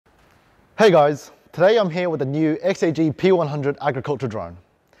Hey guys, today I'm here with the new XAG P100 Agriculture Drone.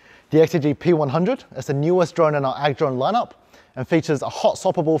 The XAG P100 is the newest drone in our ag drone lineup and features a hot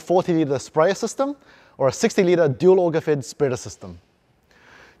swappable 40-litre sprayer system or a 60-litre dual auger fed spreader system.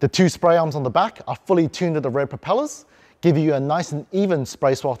 The two spray arms on the back are fully tuned to the rear propellers, giving you a nice and even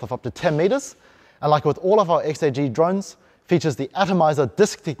spray swath of up to 10 metres, and like with all of our XAG drones, features the atomizer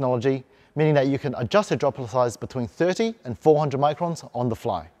disc technology, meaning that you can adjust your droplet size between 30 and 400 microns on the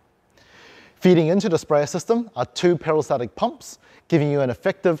fly. Feeding into the sprayer system are two peristatic pumps, giving you an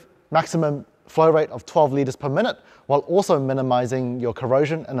effective maximum flow rate of 12 litres per minute, while also minimizing your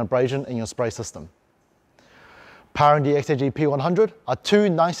corrosion and abrasion in your spray system. Powering the XAG P100 are two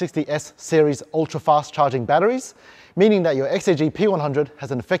 960S series ultra-fast charging batteries, meaning that your XAG P100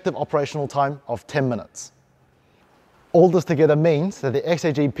 has an effective operational time of 10 minutes. All this together means that the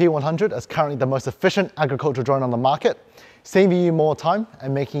XAG P100 is currently the most efficient agricultural drone on the market, saving you more time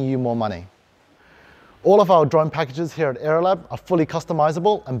and making you more money. All of our drone packages here at Aerolab are fully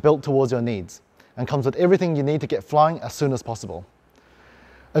customizable and built towards your needs, and comes with everything you need to get flying as soon as possible.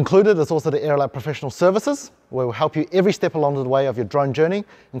 Included is also the Aerolab Professional Services, where we'll help you every step along the way of your drone journey,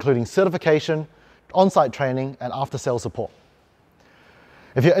 including certification, on-site training, and after-sales support.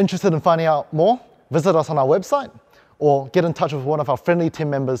 If you're interested in finding out more, visit us on our website or get in touch with one of our friendly team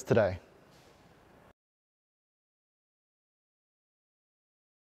members today.